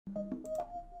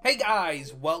Hey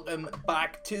guys, welcome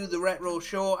back to the Retro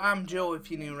Show. I'm Joe if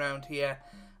you're new around here,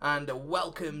 and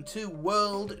welcome to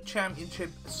World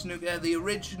Championship Snooker, the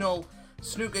original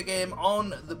snooker game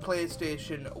on the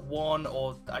PlayStation 1,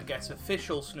 or I guess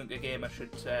official snooker game I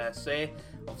should say.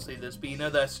 Obviously there's been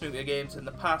other snooker games in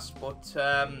the past, but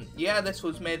yeah, this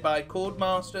was made by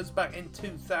Codemasters back in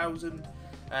 2000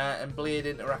 and Blade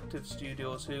Interactive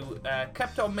Studios, who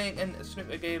kept on making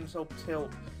snooker games up till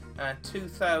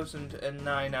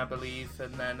 2009, I believe,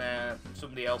 and then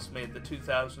somebody else made the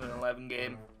 2011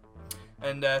 game,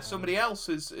 and somebody else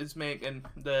is making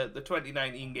the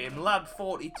 2019 game, Lad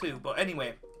 42. But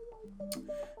anyway,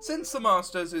 since the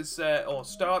Masters is or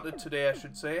started today, I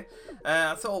should say,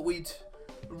 I thought we'd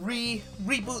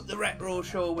reboot the Retro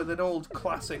Show with an old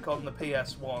classic on the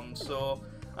PS1. So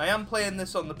I am playing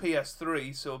this on the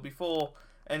PS3. So before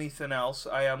anything else,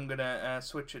 I am gonna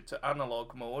switch it to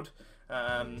analog mode.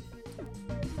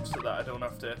 So that I don't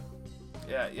have to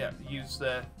use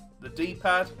the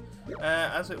D-pad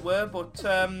as it were, but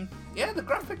yeah, the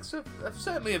graphics have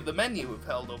certainly of the menu have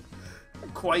held up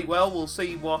quite well. We'll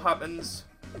see what happens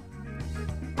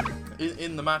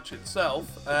in the match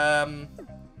itself. I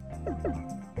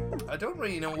don't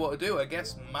really know what to do. I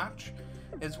guess match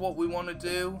is what we want to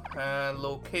do.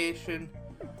 Location,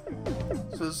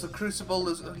 so there's the Crucible,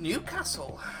 there's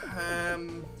Newcastle.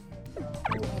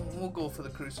 We'll go for the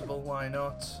Crucible, why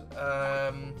not?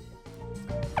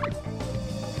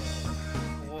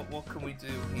 What can we do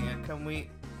here? Can we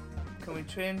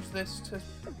change this to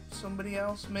somebody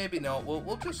else? Maybe not.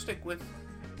 We'll just stick with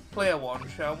player 1,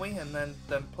 shall we? And then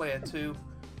player 2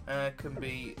 can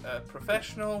be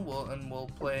professional. We'll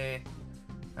play.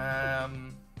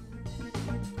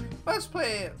 Let's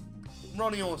play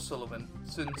Ronnie O'Sullivan,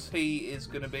 since he is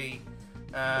going to be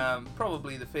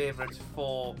probably the favourite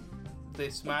for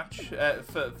this match,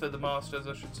 for the Masters,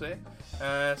 I should say.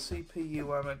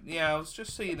 CPU, yeah, I was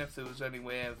just seeing if there was any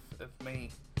way of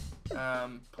me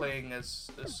playing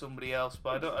as somebody else,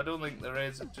 but I don't think there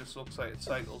is. It just looks like it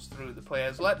cycles through the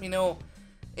players. Let me know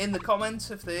in the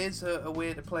comments if there is a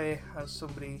way to play as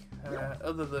somebody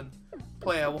other than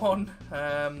player 1.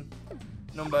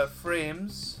 Number of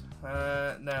frames.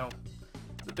 Now,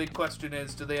 the big question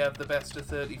is, do they have the best of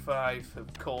 35?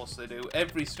 Of course they do.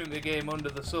 Every snooker game under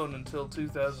the sun until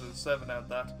 2007 had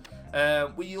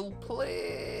that. We'll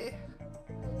play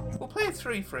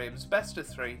 3 frames, best of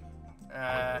 3.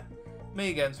 Me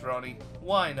against Ronnie.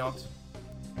 Why not?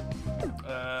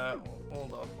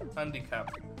 Hold on. Handicap.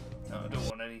 No, I don't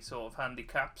want any sort of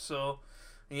handicap. So,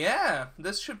 yeah,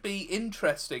 this should be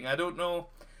interesting. I don't know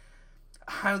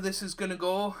how this is going to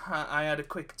go. I had a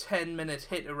quick 10-minute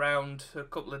hit around a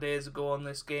couple of days ago on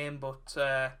this game, but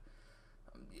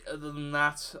other than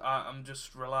that, I'm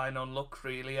just relying on luck,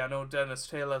 really. I know Dennis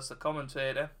Taylor's the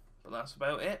commentator, but that's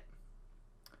about it.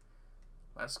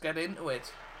 Let's get into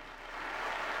it.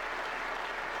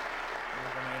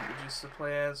 We're going to introduce the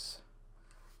players.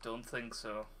 Don't think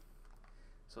so.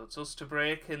 So it's us to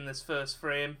break in this first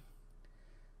frame.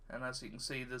 And as you can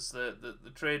see, there's the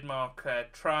trademark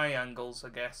triangles, I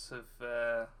guess, of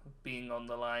being on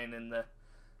the line in the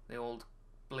old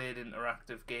Blade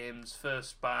Interactive games.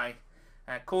 First by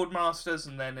Codemasters,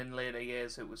 and then in later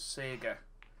years it was Sega.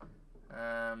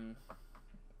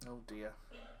 Oh dear.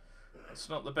 It's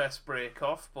not the best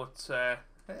break-off, but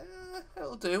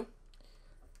it'll do.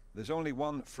 There's only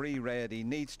one free red. He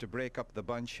needs to break up the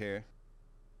bunch here.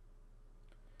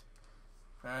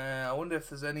 I wonder if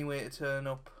there's any way to turn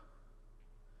up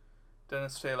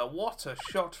Dennis Taylor. What a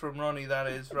shot from Ronnie that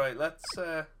is. Right, let's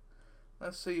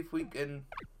see if we can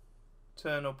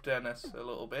turn up Dennis a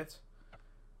little bit.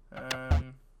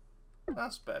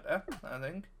 That's better, I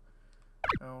think.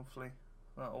 Hopefully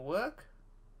that'll work.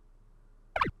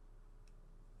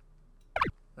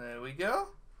 There we go.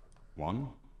 1.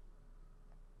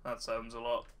 That sounds a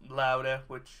lot louder,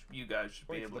 which you guys should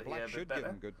be able to hear a bit should better. give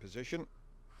him good position.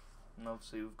 And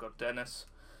obviously we've got Dennis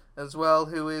as well,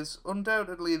 who is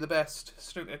undoubtedly the best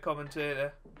snooker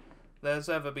commentator there's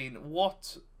ever been.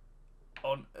 What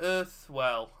on earth?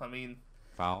 Well, I mean,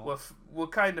 Foul. we're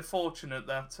kind of fortunate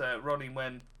that Ronnie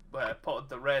potted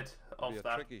the red off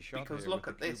that, because look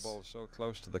at this. The cue ball so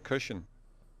close to the cushion.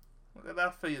 Look at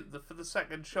that for the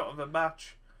second shot of a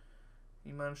match.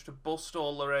 He managed to bust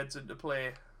all the reds into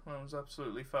play. That was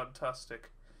absolutely fantastic.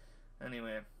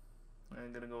 Anyway,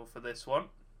 I'm gonna go for this one.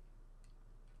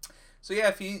 So yeah,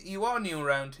 if you are new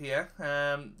around here,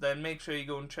 then make sure you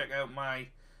go and check out my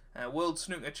World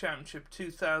Snooker Championship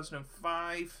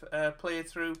 2005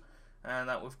 playthrough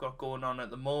that we've got going on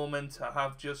at the moment. I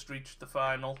have just reached the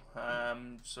final,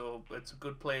 so it's a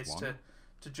good place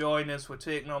to join us. We're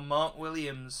taking on Mark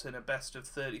Williams in a best of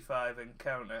 35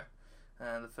 encounter.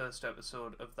 The first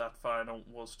episode of that final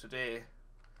was today.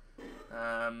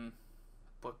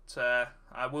 But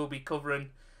I will be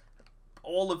covering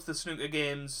all of the snooker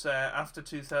games after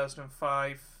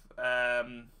 2005.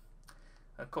 A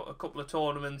couple of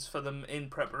tournaments for them in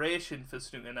preparation for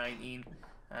Snooker 19,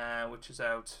 which is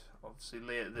out obviously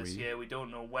later this year. We don't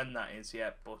know when that is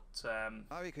yet, but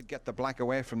now we could get the black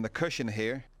away from the cushion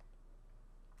here.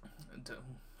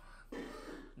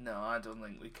 No, I don't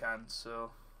think we can.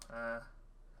 So a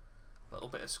little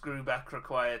bit of screw back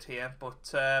required here,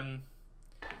 but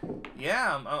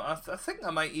yeah, I think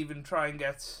I might even try and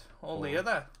get all the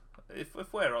other.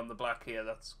 If we're on the black here,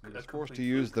 that's forced to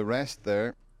use the rest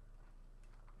there.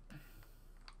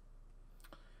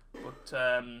 But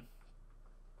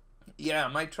yeah, I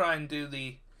might try and do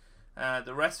the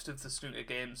rest of the snooker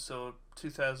games, so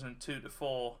 2002 to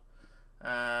 4,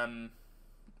 on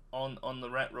the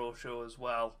retro show as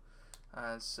well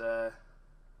as the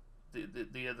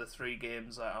other 3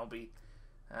 games that I'll be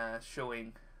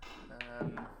showing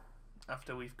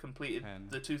after we've completed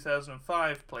the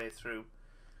 2005 playthrough,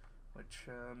 which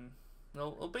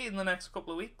will be in the next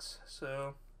couple of weeks.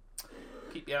 So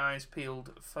keep your eyes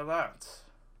peeled for that.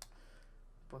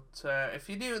 But if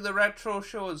you do the retro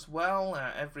show as well,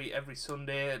 every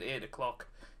Sunday at 8 o'clock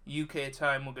UK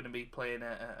time, we're going to be playing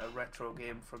a retro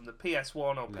game from the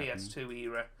PS1 or PS2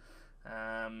 era.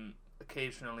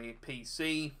 Occasionally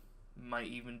PC, might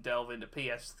even delve into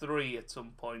PS3 at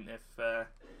some point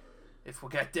if we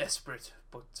get desperate.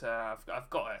 But I've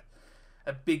got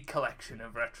a big collection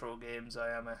of retro games. I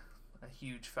am a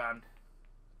huge fan.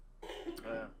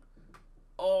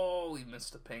 Oh, we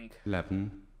missed a pink.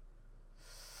 11.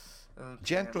 Okay.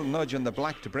 Gentle nudge on the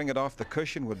black to bring it off the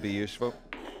cushion would be useful.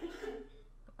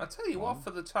 I tell you what,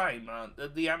 for the time,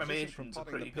 the animations are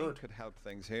pretty good. Could help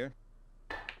things here.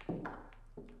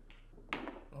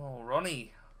 Oh,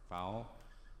 Ronnie. Foul.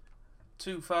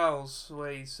 2 fouls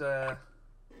where he's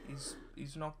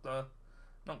knocked the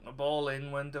ball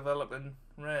in when developing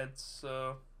reds,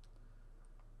 so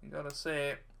you gotta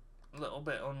say a little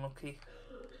bit unlucky.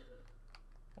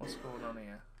 What's going on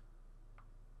here?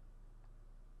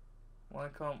 Why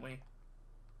can't we?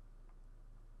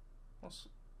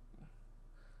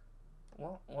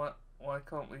 Why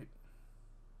can't we?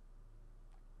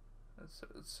 It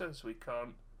says we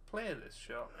can't play this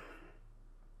shot.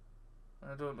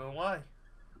 I don't know why.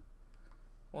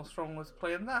 What's wrong with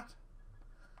playing that?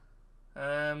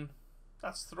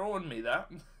 That's throwing me, that.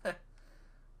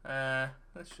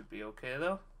 This should be okay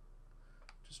though.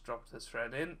 Just drop this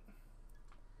red in.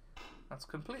 That's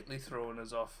completely throwing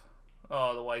us off.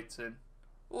 Oh, the white's in.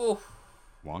 Oof.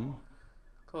 1.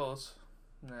 Close.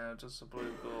 No, just the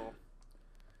blue goal.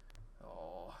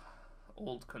 Oh,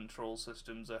 old control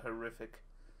systems are horrific.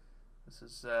 This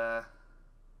is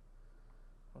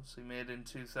obviously made in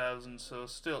 2000, so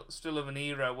still of an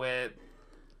era where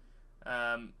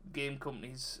game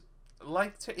companies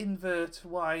like to invert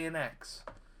Y and X.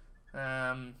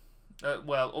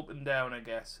 Well, up and down, I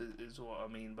guess, is what I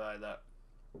mean by that.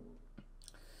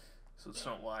 So it's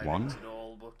not Y and X at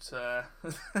all, but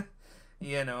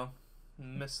you know,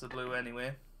 miss the blue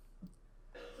anyway.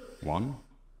 1.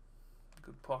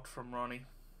 Good pot from Ronnie.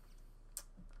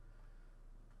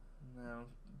 No,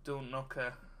 don't knock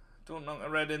a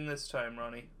red in this time,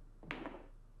 Ronnie.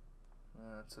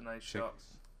 That's a nice 6. shot.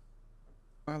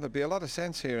 Well, there'd be a lot of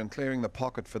sense here in clearing the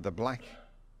pocket for the black.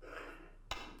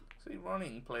 See, Ronnie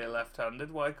can play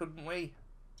left-handed. Why couldn't we?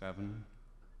 7.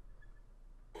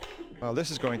 Well,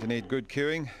 this is going to need good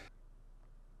cueing.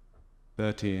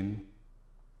 13.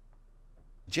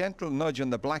 Gentle nudge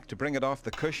on the black to bring it off the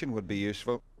cushion would be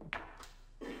useful.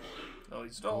 Oh,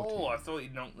 he's not. Oh, I thought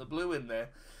he'd knocked the blue in there.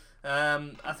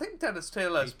 I think Dennis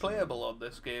Taylor is playable on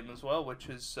this game as well, which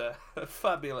is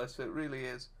fabulous. It really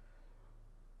is.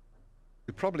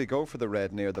 You'd probably go for the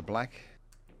red near the black.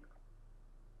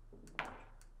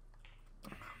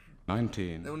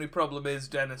 19. The only problem is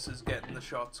Dennis is getting the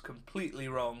shots completely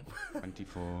wrong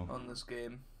 24. on this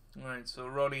game. Alright, so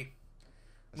Ronnie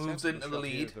moves into the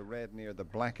lead. The red near the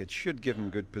black, it should give him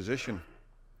good position.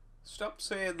 Stop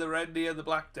saying the red near the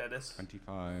black, Dennis.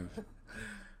 25.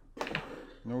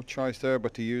 No choice there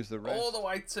but to use the red. Oh, the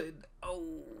white's in.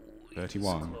 Oh,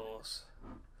 31. he's close.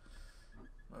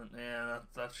 But yeah,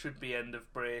 that should be end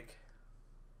of break.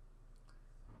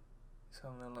 He's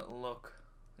having a little look.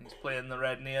 He's playing the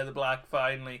red near the black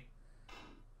finally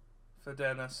for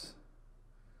Dennis.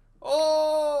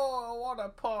 Oh, what a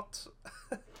pot!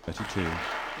 32.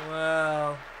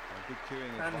 Well, Good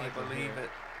cueing can you believe it?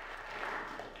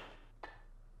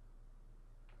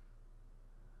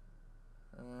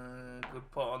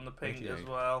 Good pot on the pink as 88.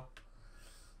 well.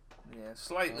 Yeah,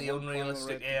 slightly One final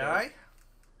unrealistic red to go. AI.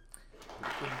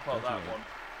 Couldn't pot that 38. one.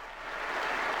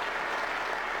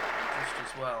 Just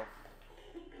as well.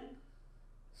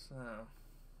 So,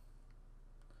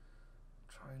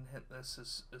 try and hit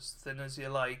this as thin as you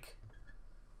like.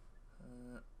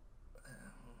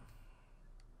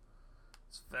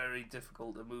 It's very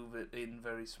difficult to move it in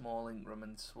very small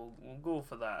increments. We'll go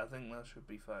for that. I think that should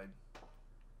be fine.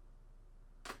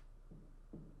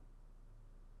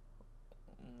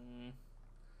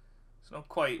 It's not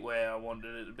quite where I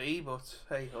wanted it to be, but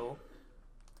hey ho.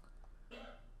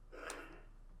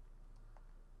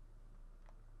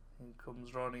 Here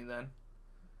comes Ronnie then.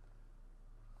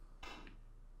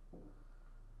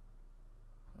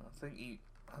 I think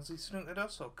has he snookered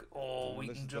us? Or, oh, we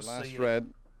This can is just the last see it.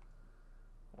 red.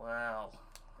 Wow,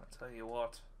 I tell you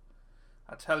what.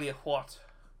 I tell you what.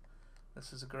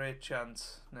 This is a great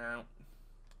chance. Now,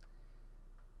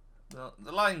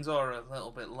 the lines are a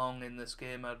little bit long in this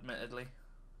game, admittedly.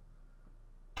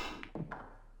 It's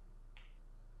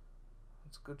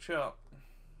a good shot.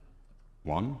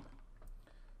 1.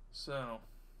 So,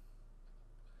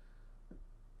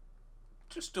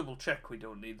 just double check we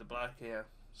don't need the black here.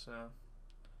 So,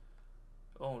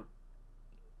 oh,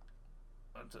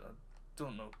 I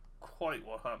don't know quite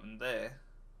what happened there.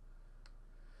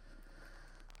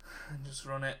 And just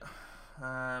run it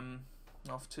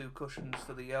off 2 cushions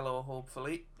for the yellow,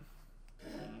 hopefully.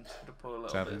 And should have put a little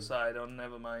 7. bit of side on,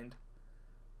 never mind.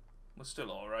 We're still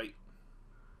alright.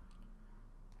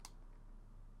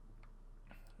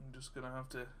 I'm just going to have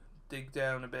to dig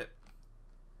down a bit.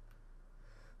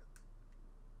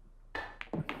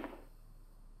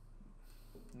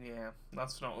 Yeah,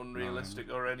 that's not unrealistic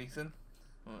 9. or anything.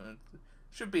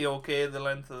 Should be okay. The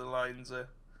length of the lines are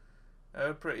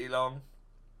pretty long.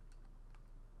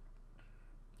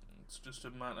 It's just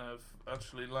a matter of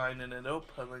actually lining it up.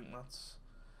 I think that's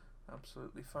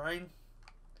absolutely fine.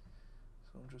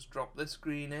 So I'll just drop this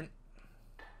green in,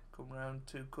 come round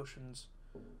 2 cushions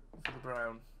for the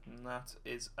brown, and that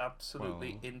is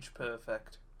absolutely 12. inch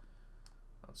perfect.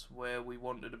 That's where we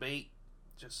wanted to be,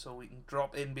 just so we can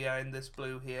drop in behind this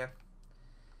blue here.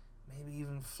 Maybe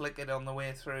even flick it on the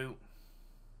way through.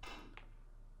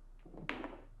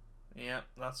 Yeah,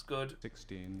 that's good.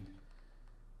 16.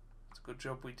 It's a good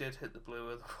job we did hit the blue,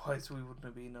 otherwise we wouldn't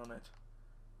have been on it.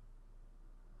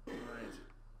 Right.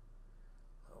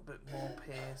 A little bit more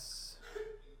pace.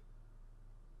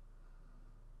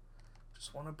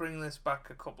 Just want to bring this back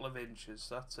a couple of inches,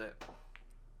 that's it.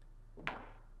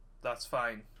 That's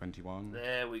fine. 21.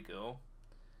 There we go.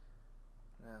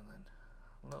 And then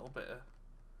a little bit of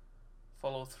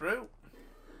follow through.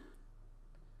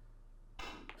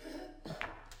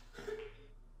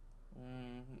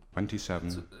 Mm, 27.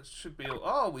 it should be.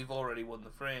 Oh, we've already won the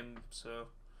frame, so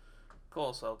of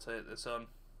course I'll take this on.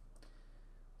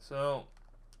 So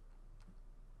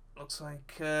looks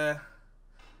like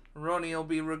Ronnie will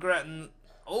be regretting.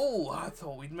 Oh, I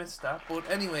thought we'd missed that, but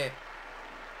anyway,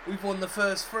 we've won the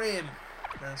first frame.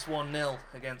 That's 1-0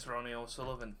 against Ronnie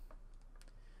O'Sullivan.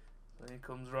 So here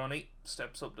comes Ronnie,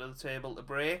 steps up to the table to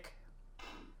break.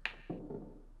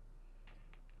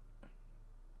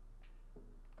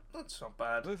 That's not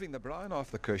bad. Moving the brown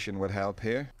off the cushion would help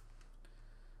here.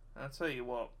 I'll tell you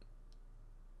what,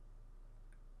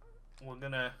 we're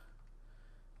gonna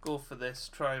go for this,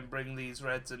 try and bring these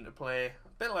reds into play, a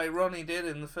bit like Ronnie did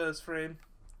in the first frame.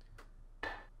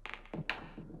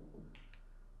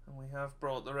 And we have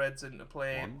brought the reds into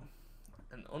play. 1.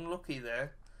 And unlucky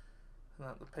there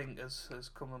that the pink has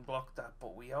come and blocked that,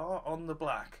 but we are on the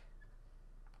black.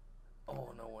 Oh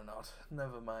no, we're not.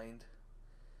 Never mind.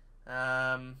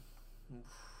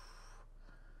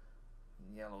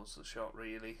 Yellow's the shot,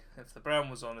 really. If the brown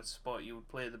was on its spot, you would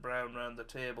play the brown round the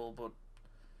table, but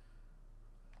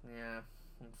yeah,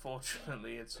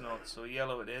 unfortunately it's not. So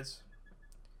yellow it is.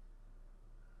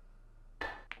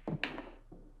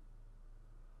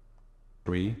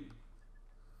 Three.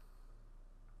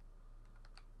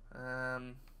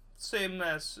 Same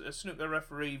as a snooker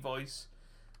referee voice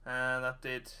that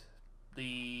did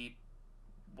the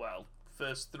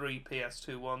first 3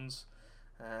 PS2 ones,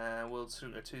 World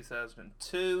Snooker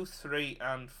 2002, 3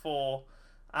 and 4,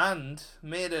 and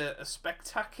made a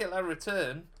spectacular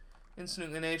return in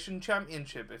Snooker Nation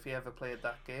Championship, if you ever played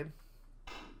that game.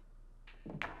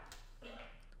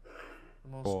 The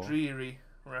most 4. dreary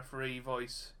referee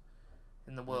voice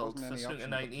in the world. wasn't For any Snooker option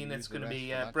but to 19 use it's the going to rest be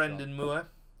for that Brendan shot. Moore,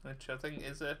 which I think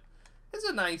is a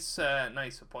nice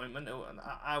nice appointment.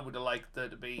 I would have liked there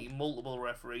to be multiple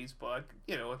referees, but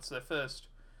it's their first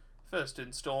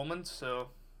installment, so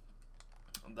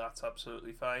that's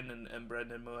absolutely fine. And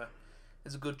Brendan Moore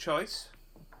is a good choice.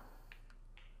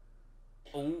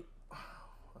 Oh,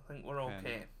 I think we're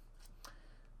okay.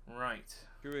 Right.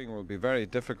 Cueing will be very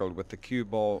difficult with the cue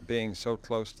ball being so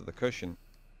close to the cushion.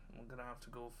 We're going to have to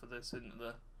go for this into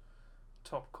the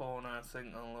top corner, I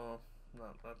think, although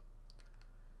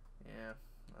yeah,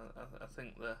 I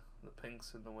think the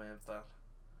pink's in the way of that.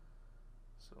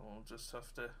 So we'll just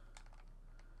have to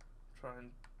try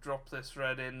and drop this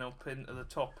red in up into the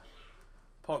top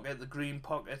pocket, the green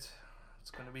pocket.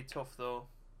 It's going to be tough though.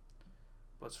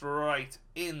 But it's right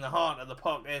in the heart of the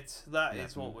pocket. That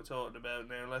is what we're talking about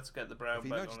now. Let's get the brown If he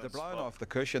back on nudged the its brown spot. off the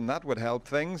cushion, that would help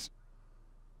things.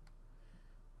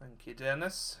 Thank you,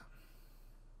 Dennis.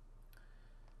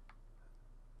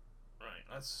 Right,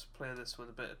 let's play this with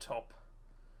a bit of top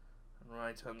and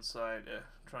right hand side to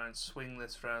try and swing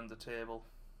this round the table.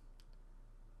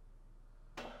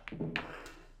 That's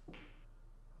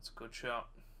a good shot.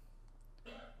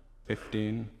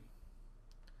 15.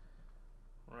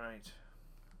 Right.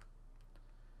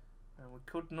 And we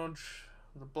could nudge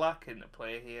the black into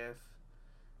play here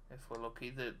if we're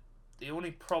lucky. The only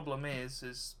problem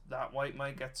is that white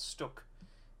might get stuck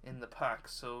in the pack,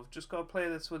 so we've just got to play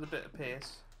this with a bit of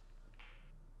pace.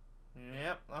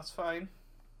 Yep, that's fine.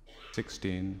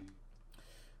 16.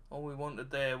 All we wanted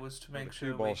there was to make The sure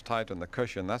cue ball's tight on the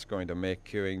cushion. That's going to make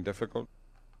cueing difficult.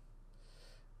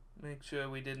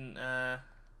 we didn't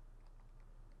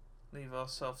leave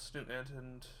ourselves snookered,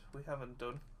 and we haven't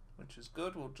done, which is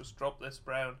good. We'll just drop this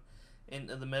brown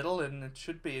into the middle, and it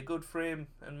should be a good frame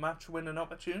and match winning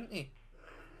opportunity.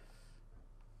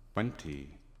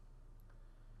 20.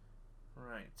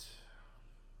 Right.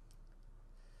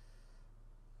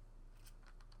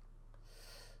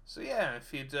 So yeah,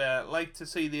 if you'd like to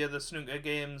see the other snooker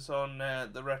games on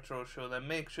the Retro Show, then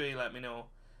make sure you let me know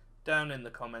down in the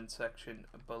comment section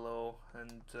below,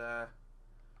 and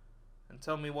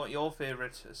tell me what your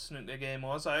favourite snooker game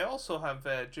was. I also have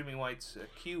Jimmy White's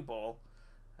cue ball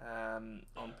on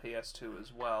PS2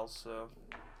 as well, so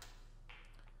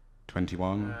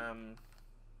 21.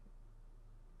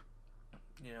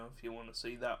 you know, if you want to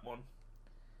see that one.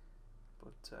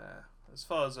 But as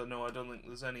far as I know, I don't think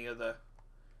there's any other.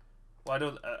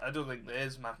 Well, I don't think there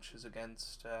is matches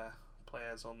against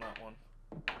players on that one.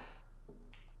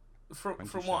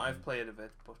 From what I've played of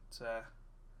it, but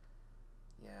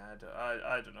yeah,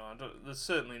 I don't know. There's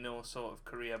certainly no sort of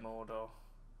career mode or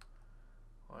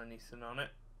anything on it.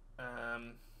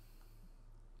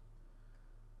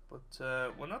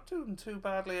 But we're not doing too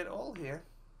badly at all here.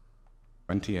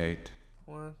 28.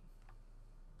 We're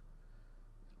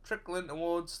trickling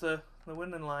towards the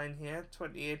winning line here.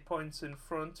 28 points in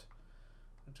front.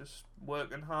 We're just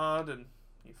working hard, and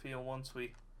you feel once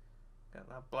we get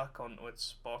that black onto its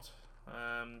spot,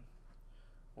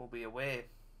 we'll be away.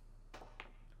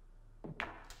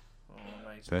 Oh,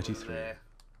 nice 33. there.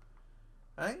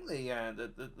 I think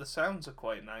the sounds are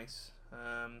quite nice.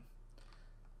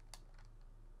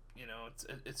 You know,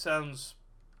 it sounds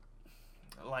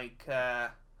like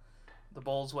the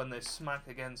balls when they smack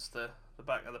against the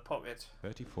back of the pocket.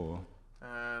 34.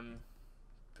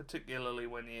 Particularly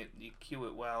when you cue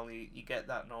it well, you get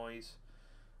that noise.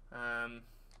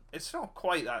 It's not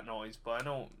quite that noise, but I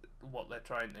know what they're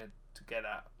trying to get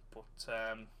at. But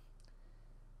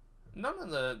none of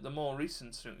the more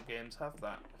recent snooker games have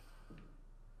that.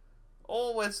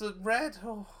 Oh, where's the red?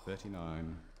 Oh,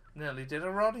 39. nearly did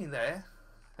a Ronnie there.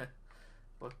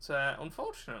 But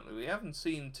unfortunately, we haven't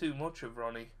seen too much of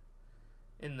Ronnie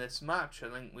in this match. I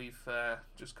think we've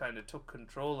just kind of took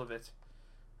control of it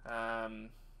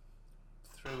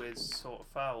through his sort of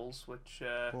fouls, which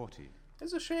 40.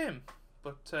 is a shame.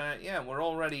 But yeah, we're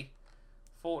already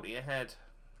 40 ahead.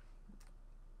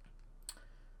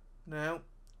 Now,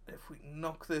 if we can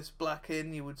knock this black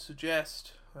in, you would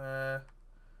suggest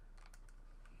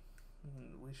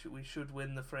we should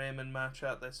win the frame and match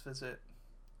at this visit.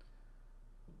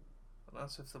 And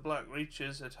that's if the black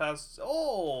reaches. It has.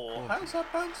 Oh, how's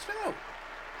that bounced out?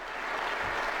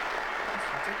 That's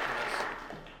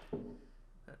ridiculous.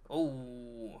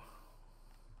 Oh,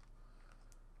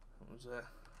 that was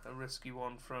a risky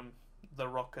one from the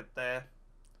rocket there.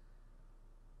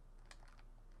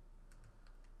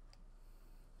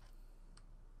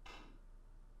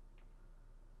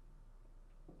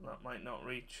 That might not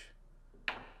reach.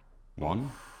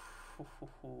 1.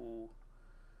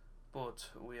 But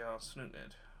we are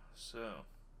snookered, so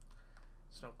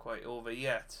it's not quite over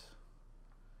yet.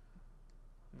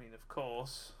 I mean, of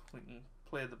course, we can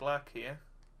play the black here,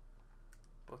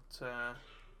 but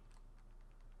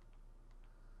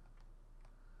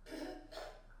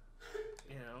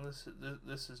you know,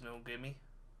 this is no gimme.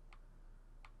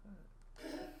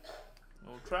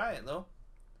 We'll try it though.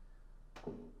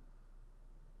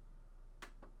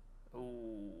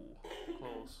 Ooh,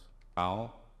 close.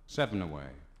 Foul. 7 away.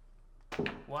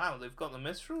 Wow, they've got the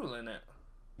misrule in it.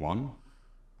 1.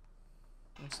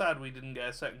 I'm sad we didn't get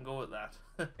a second go at that.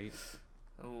 8.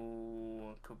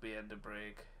 Ooh, could be end of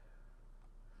break.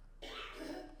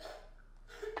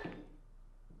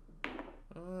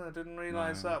 Oh, I didn't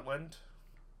realise 9. that went.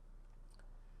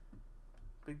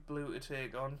 Big blue to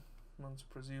take on. That's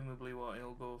presumably what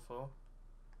he'll go for.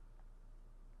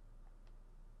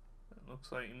 It looks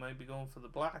like he might be going for the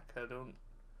black. I don't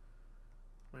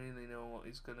really know what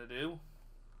he's going to do.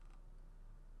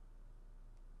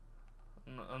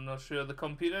 I'm not sure the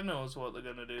computer knows what they're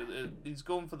going to do. He's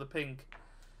going for the pink.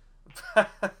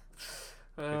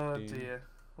 Oh 15. dear.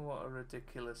 What a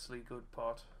ridiculously good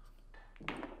pot.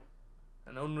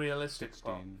 An unrealistic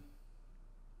 16.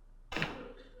 pot.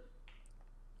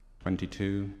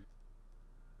 22.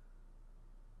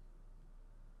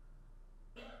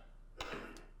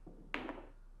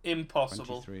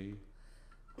 Impossible. 23.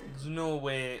 There's no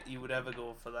way you would ever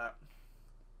go for that.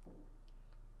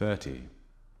 30.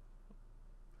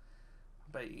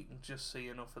 I bet you can just see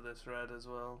enough of this red as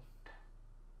well.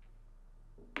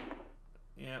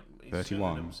 Yep, he's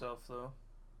 31. shooting himself though.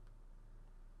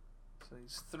 So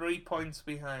he's 3 points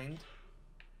behind.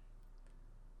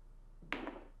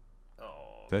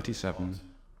 Oh, 37. God.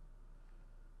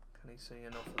 Can he see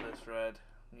enough of this red?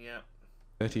 Yep.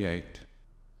 38.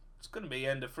 It's going to be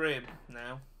end of frame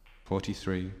now,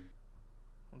 43.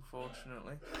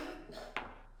 unfortunately.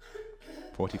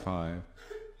 45.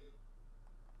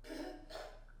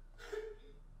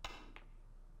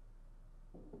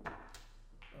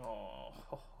 Oh.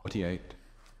 48.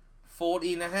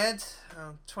 14 ahead,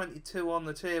 22 on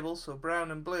the table, so brown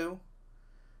and blue.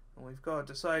 And we've got a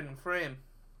deciding frame.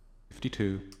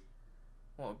 52.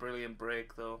 What a brilliant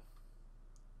break, though.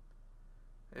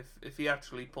 If he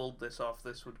actually pulled this off,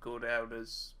 this would go down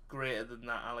as greater than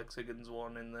that Alex Higgins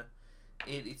one in the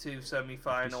 82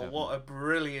 semi-final. 57. What a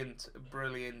brilliant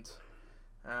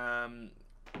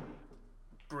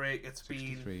break it's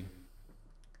 63.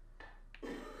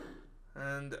 been.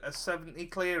 And a 70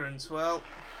 clearance. Well,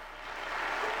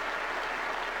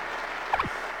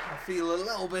 I feel a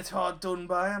little bit hard done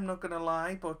by, I'm not going to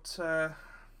lie, but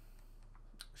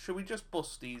should we just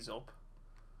bust these up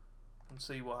and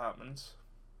see what happens?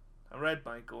 A red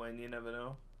might go in, you never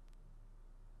know.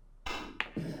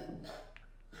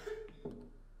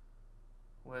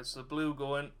 Where's the blue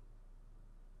going?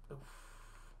 Oof.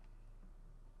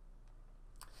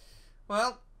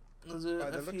 Well, there's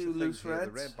By the a looks few of things loose here, the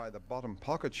reds. red by the bottom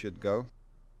pocket should go.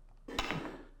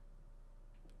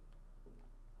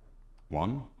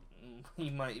 1. He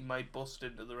might bust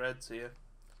into the reds here.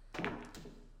 Well,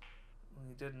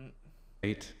 he didn't.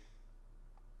 8.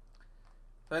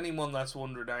 For anyone that's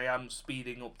wondering, I am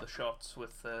speeding up the shots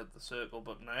with the circle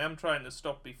button. I am trying to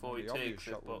stop before he The obvious takes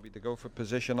it, shot will but be to go for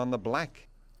position on the black.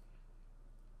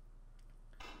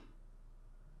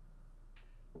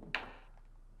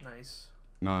 nice.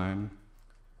 9.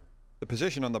 The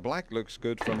position on the black looks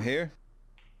good from here.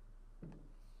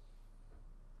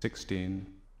 16.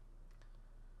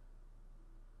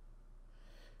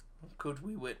 Could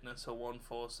we witness a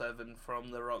 147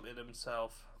 from the Rocket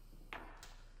himself?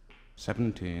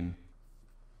 17.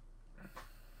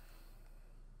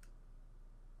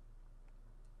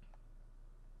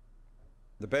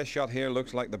 The best shot here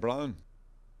looks like the brown.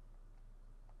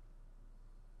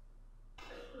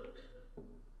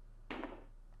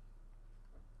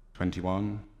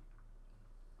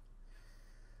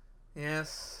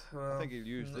 Yes, well, I think he'll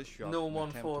use this shot. no in an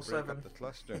attempt to break 147. up the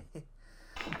cluster.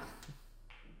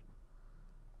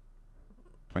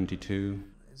 22.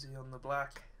 Is he on the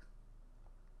black?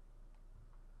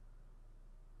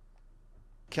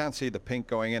 Can't see the pink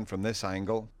going in from this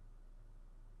angle.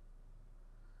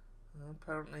 Well,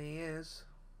 apparently he is.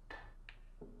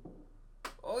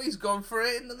 Oh, he's gone for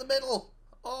it into the middle.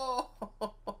 Oh,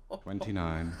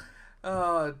 29.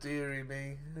 oh dearie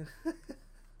me.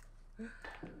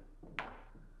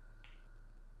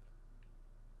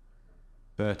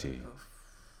 $30.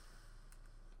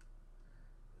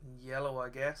 Yellow, I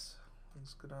guess.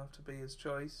 It's gonna have to be his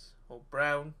choice. Or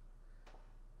brown.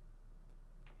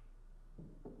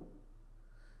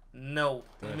 No,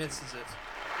 he 30. misses it.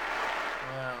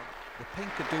 Wow. The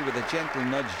pink could do with a gentle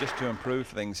nudge just to improve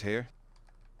things here.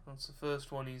 That's the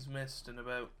first one he's missed in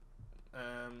about...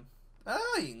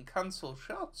 you can cancel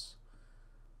shots.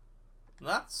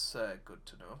 That's good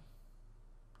to know.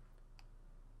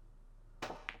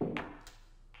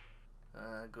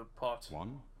 Good pot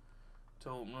 1. to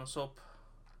open us up.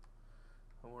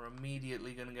 And we're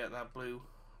immediately going to get that blue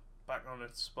back on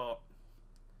its spot.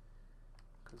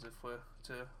 Because if we're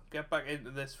to get back into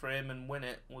this frame and win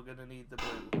it, we're going to need the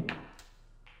blue.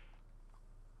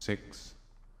 6,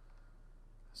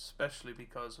 Especially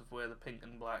because of where the pink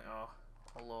and black are.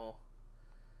 Although,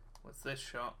 with this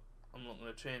shot, I'm not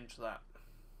going to change that.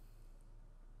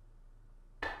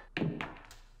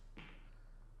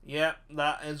 Yeah,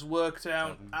 that has worked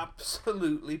out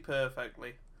absolutely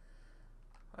perfectly.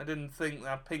 I didn't think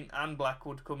that pink and black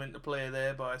would come into play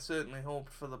there, but I certainly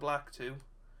hoped for the black too.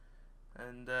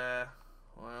 And,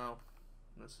 well,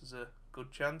 this is a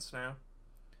good chance now.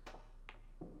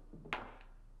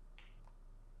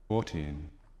 14,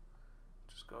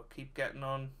 Just got to keep getting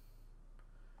on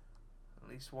at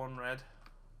least one red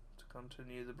to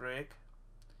continue the break.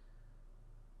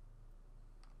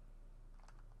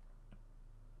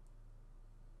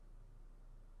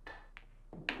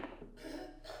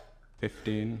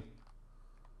 15,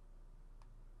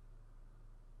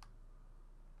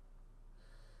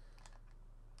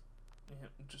 Yeah,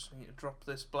 just need to drop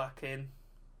this black in.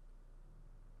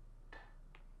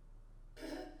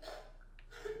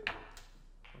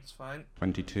 That's fine.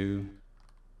 22,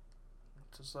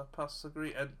 Does that pass the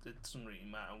green? It doesn't really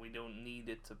matter. We don't need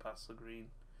it to pass the green.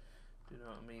 Do you know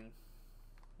what I mean?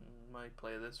 Might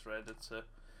play this red. It's a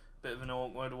bit of an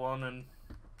awkward one, and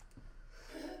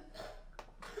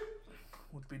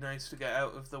would be nice to get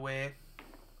out of the way.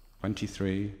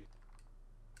 23,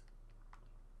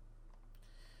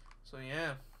 So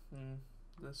yeah,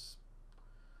 this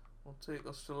will take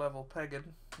us to level pegging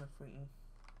if we can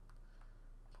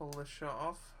pull this shot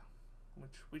off,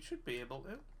 which we should be able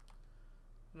to.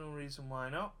 No reason why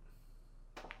not.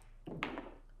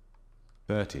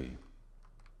 30,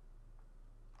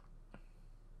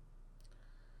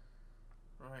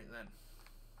 Right then.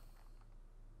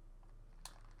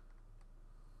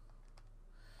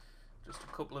 Just a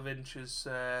couple of inches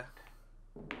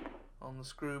on the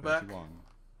screw back. 31,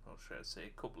 Or should I say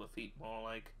a couple of feet more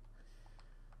like.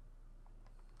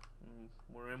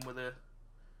 We're in with a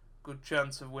good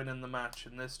chance of winning the match,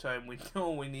 and this time we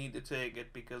know we need to take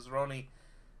it because Ronnie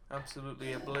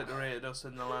absolutely obliterated us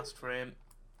in the last frame.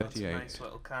 That's a 38, nice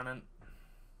little cannon.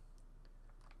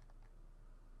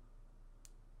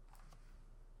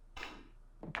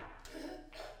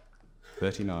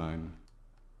 39,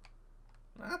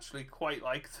 I actually quite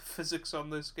like the physics on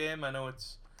this game. I know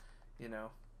it's, you know,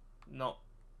 not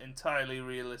entirely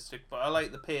realistic, but I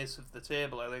like the pace of the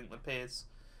table. I think the pace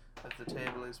of the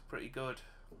table is pretty good.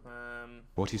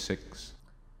 46,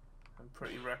 And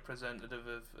pretty representative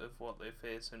of what they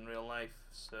face in real life.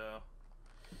 So,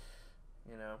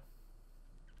 you know,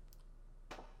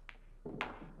 I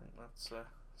think that's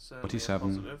certainly 47.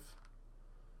 a positive.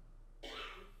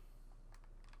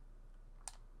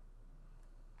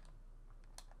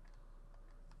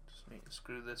 Just need to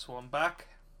screw this one back.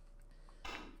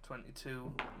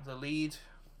 22 the lead.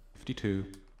 52,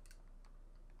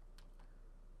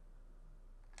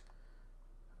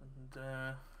 And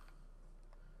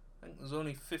I think there's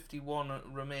only 51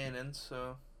 remaining,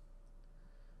 so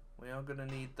we are going to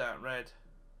need that red.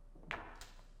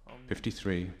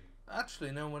 53,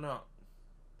 Actually, no, we're not.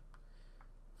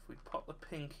 If we pop the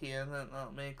pink here, then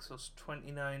that makes us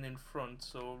 29 in front,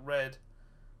 so red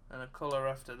and a colour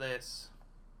after this.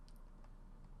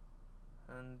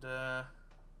 And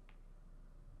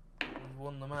we've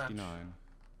won the match. 59,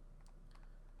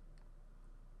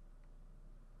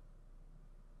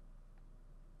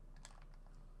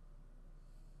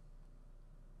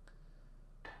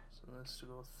 So this to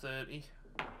go 30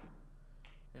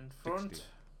 in front. 60.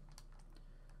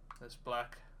 This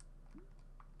black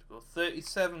to go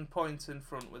 37 points in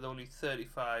front with only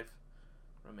 35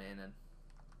 remaining.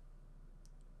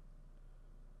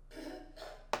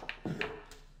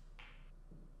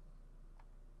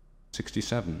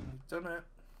 67, We've done it.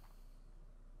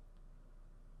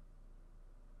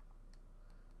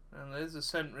 And there's a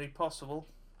century possible,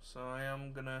 so I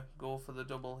am gonna go for the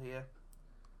double here.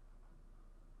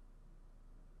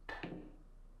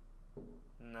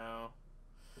 No.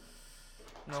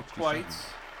 Not 67. quite.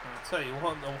 I'll tell you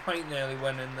what, the white nearly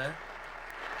went in there.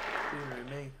 Dear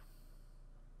me.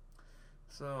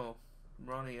 So,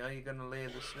 Ronnie, are you gonna lay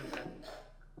the snooker?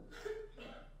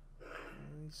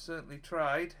 He certainly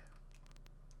tried.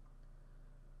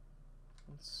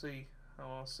 Let's see how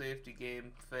our safety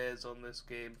game fares on this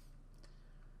game.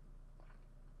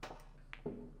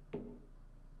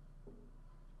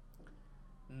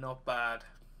 Not bad.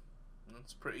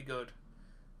 That's pretty good.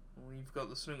 We've got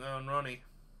the snooker on Ronnie.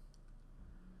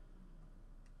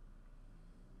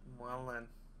 Well then.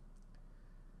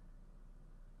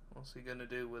 What's he gonna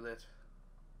do with it?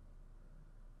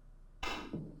 Oh,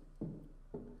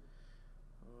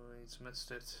 he's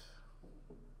missed it.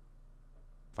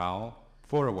 Foul.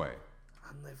 4 away.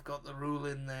 And they've got the rule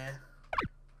in there.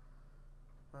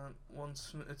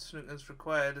 Once snooker's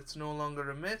required, it's no longer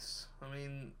a miss. I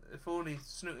mean, if only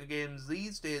snooker games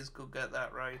these days could get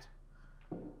that right.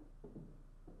 That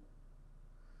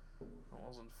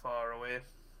wasn't far away.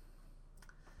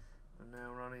 And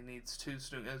now Ronnie needs 2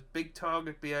 snookers. Big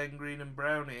target behind green and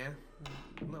brown here.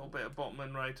 A little bit of bottom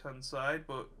and right hand side,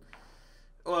 but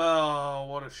oh,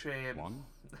 what a shame. 1.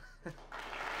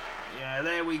 Yeah,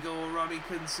 there we go. Ronnie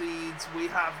concedes. We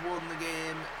have won the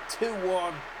game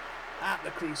 2-1 at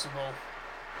the Crucible.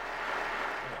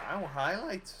 Wow,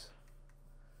 highlights.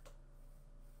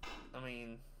 I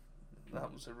mean,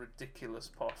 that was a ridiculous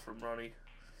pot from Ronnie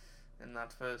in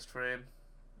that first frame.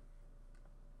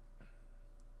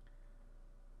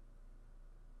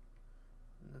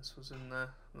 And this was in the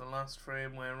last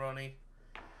frame where Ronnie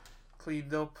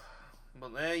cleaned up.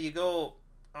 But there you go.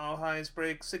 Our highest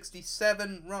break,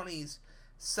 67. Ronnie's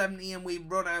 70, and we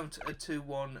run out a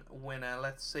 2-1 winner.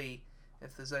 Let's see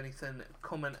if there's anything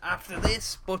coming after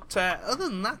this. But other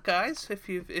than that, guys, if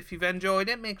you've enjoyed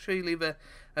it, make sure you leave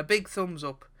a big thumbs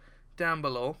up down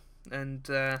below, and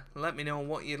let me know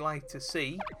what you'd like to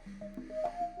see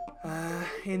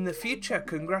in the future.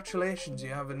 Congratulations,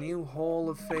 you have a new Hall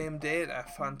of Fame data.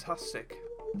 Fantastic.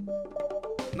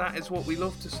 That is what we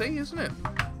love to see, isn't it?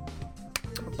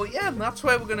 But yeah, that's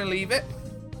where we're going to leave it.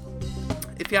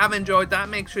 If you have enjoyed that,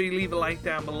 make sure you leave a like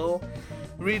down below.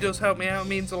 It really does help me out, it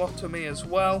means a lot to me as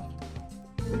well.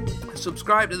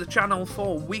 Subscribe to the channel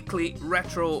for weekly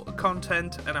retro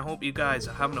content, and I hope you guys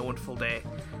are having a wonderful day.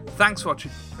 Thanks for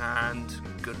watching, and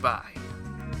goodbye.